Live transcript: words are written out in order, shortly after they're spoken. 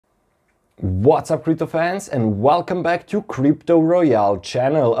What's up, crypto fans, and welcome back to Crypto Royale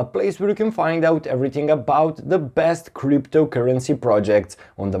channel, a place where you can find out everything about the best cryptocurrency projects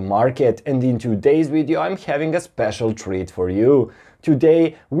on the market. And in today's video I'm having a special treat for you.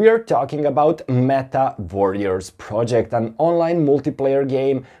 Today we are talking about Meta Warriors project, an online multiplayer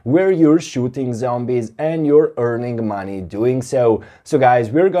game where you're shooting zombies and you're earning money doing so. So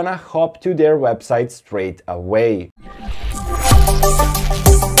guys, we're gonna hop to their website straight away.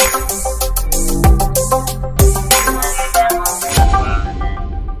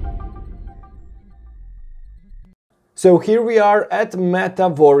 So here we are at Meta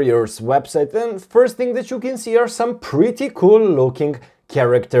Warriors website, and first thing that you can see are some pretty cool looking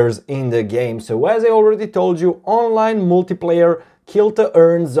characters in the game. So as I already told you, online multiplayer kill to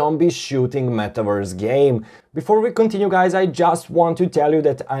earn zombie shooting metaverse game. Before we continue guys, I just want to tell you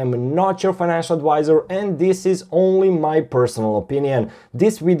that I'm not your financial advisor and this is only my personal opinion.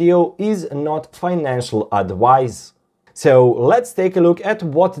 This video is not financial advice. So let's take a look at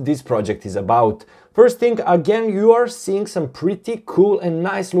what this project is about. First thing, again, you are seeing some pretty cool and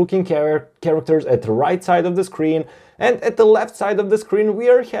nice looking characters at the right side of the screen, and at the left side of the screen we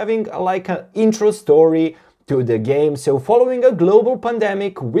are having like an intro story to the game. So following a global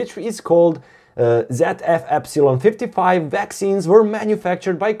pandemic which is called ZF-55, vaccines were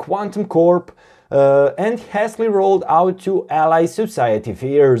manufactured by Quantum Corp and hastily rolled out to allay society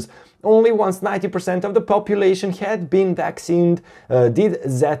fears. Only once 90% of the population had been vaccinated did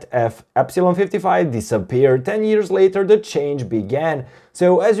ZF-55 disappear. 10 years later the change began.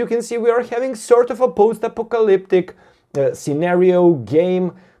 So as you can see, we are having sort of a post-apocalyptic scenario.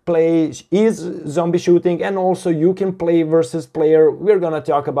 Gameplay is zombie shooting, and also you can play versus player. We're gonna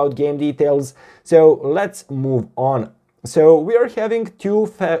talk about game details, so let's move on. So we are having two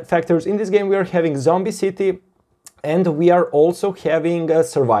factors in this game. We are having Zombie City, and we are also having a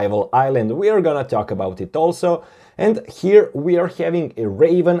survival island. We are gonna talk about it also. And here we are having a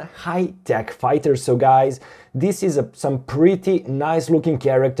Raven high-tech fighter. So guys, this is some pretty nice looking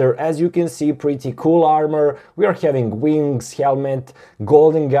character. As you can see, pretty cool armor. We are having wings, helmet,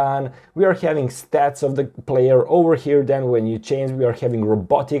 golden gun. We are having stats of the player over here. Then when you change, we are having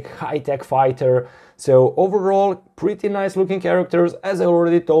robotic high-tech fighter. So overall, pretty nice looking characters, as I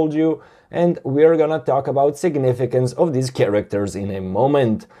already told you. And we're gonna talk about significance of these characters in a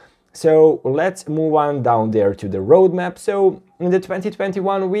moment. So let's move on down there to the roadmap. So in the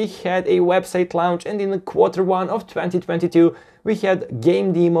 2021 we had a website launch, and in the Q1 of 2022 we had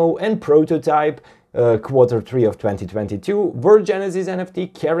game demo and prototype. Q3 of 2022, Genesis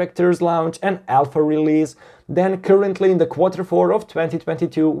NFT characters launch and alpha release. Then currently in the Q4 of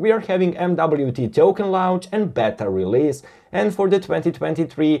 2022 we are having MWT token launch and beta release, and for the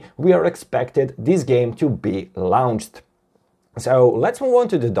 2023 we are expected this game to be launched. So let's move on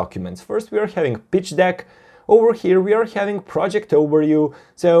to the documents. First we are having pitch deck. Over here we are having project overview.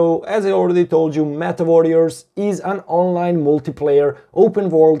 So as I already told you, Meta Warriors is an online multiplayer open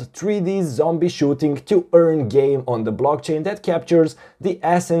world 3D zombie shooting to earn game on the blockchain that captures the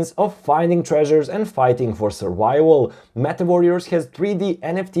essence of finding treasures and fighting for survival. Meta Warriors has 3D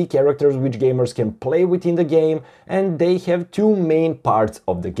NFT characters which gamers can play within the game, and they have two main parts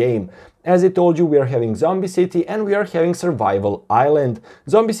of the game. As I told you, we are having Zombie City and we are having Survival Island.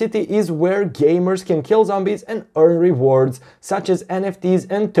 Zombie City is where gamers can kill zombies and earn rewards such as NFTs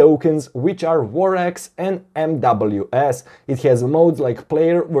and tokens, which are WarX and MWS. It has modes like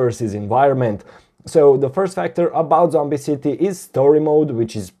player versus environment. So the first factor about Zombie City is story mode,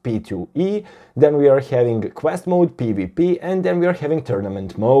 which is P2E. Then we are having quest mode, PvP, and then we are having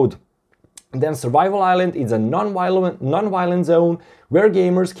tournament mode. Then Survival Island is a non-violent zone where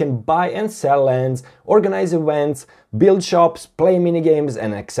gamers can buy and sell lands, organize events, build shops, play minigames,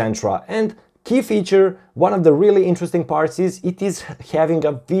 and etc. And key feature, one of the really interesting parts, is it is having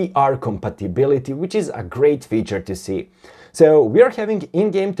a VR compatibility, which is a great feature to see. So we are having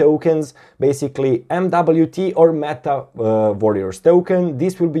in-game tokens, basically MWT or Meta Warriors token.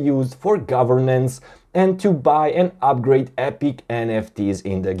 This will be used for governance and to buy and upgrade epic NFTs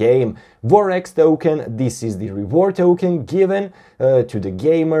in the game. WarX token, this is the reward token given to the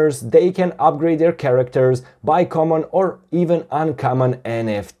gamers. They can upgrade their characters, buy common or even uncommon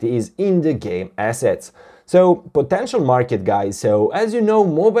NFTs in the game assets. So potential market, guys. So as you know,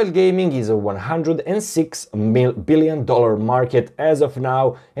 mobile gaming is a $106 billion market as of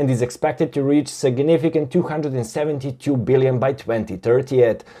now, and is expected to reach significant $272 billion by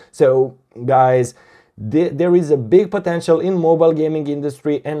 2030. So guys, there is a big potential in mobile gaming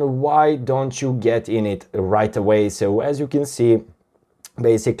industry, and why don't you get in it right away? So as you can see,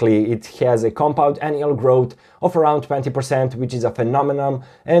 Basically, it has a compound annual growth of around 20%, which is a phenomenon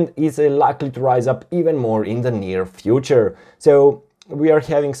and is likely to rise up even more in the near future. So we are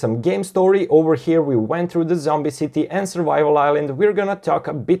having some game story. Over here we went through the Zombie City and Survival Island. We're gonna talk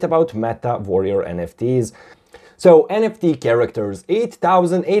a bit about Meta Warrior NFTs. So NFT characters,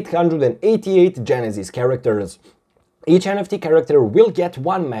 8,888 Genesis characters. Each NFT character will get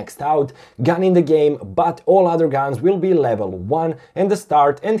one maxed out gun in the game, but all other guns will be level 1 in the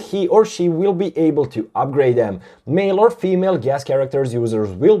start, and he or she will be able to upgrade them. Male or female guest characters users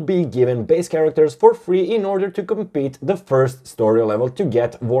will be given base characters for free in order to complete the first story level to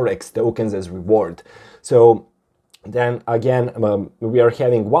get Vorex tokens as reward. So then again, we are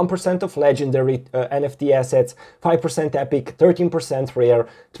having 1% of legendary NFT assets, 5% epic, 13% rare,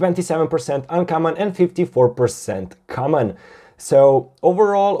 27% uncommon, and 54% common. So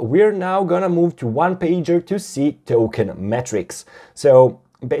overall, we're now gonna move to one pager to see token metrics. So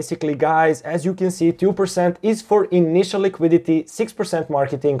basically, guys, as you can see, 2% is for initial liquidity, 6%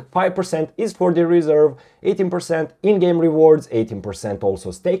 marketing, 5% is for the reserve, 18% in-game rewards, 18%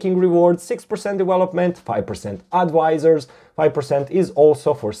 also staking rewards, 6% development, 5% advisors, 5% is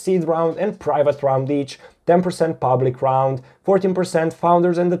also for seed round and private round each, 10% public round, 14%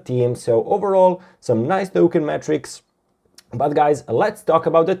 founders and the team. So overall, some nice token metrics. But guys, let's talk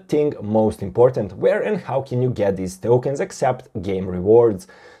about the thing most important. Where and how can you get these tokens except game rewards?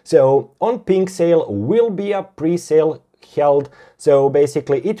 So on Pink Sale will be a pre-sale held. So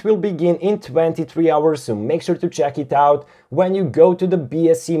basically it will begin in 23 hours, so make sure to check it out. When you go to the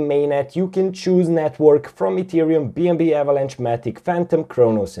BSC mainnet, you can choose network from Ethereum, BNB, Avalanche, Matic, Phantom,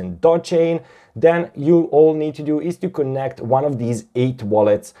 Kronos and Dogechain. Then you all need to do is to connect one of these 8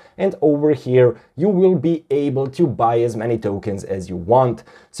 wallets, and over here you will be able to buy as many tokens as you want.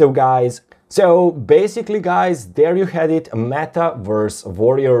 So basically, guys, there you had it, Metaverse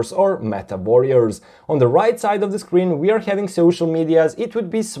Warriors or Meta Warriors. On the right side of the screen, we are having social medias. It would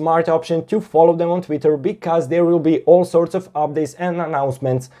be smart option to follow them on Twitter because there will be all sorts of updates and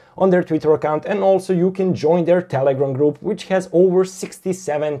announcements on their Twitter account, and also you can join their Telegram group, which has over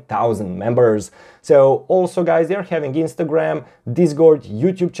 67,000 members. So also, guys, they're having Instagram, Discord,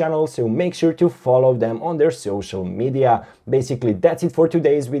 YouTube channel, so make sure to follow them on their social media. Basically, that's it for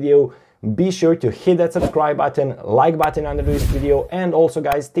today's video. Be sure to hit that subscribe button, like button under this video, and also,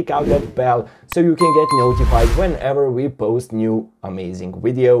 guys, tick out that bell so you can get notified whenever we post new amazing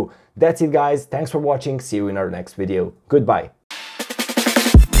video. That's it, guys. Thanks for watching. See you in our next video. Goodbye.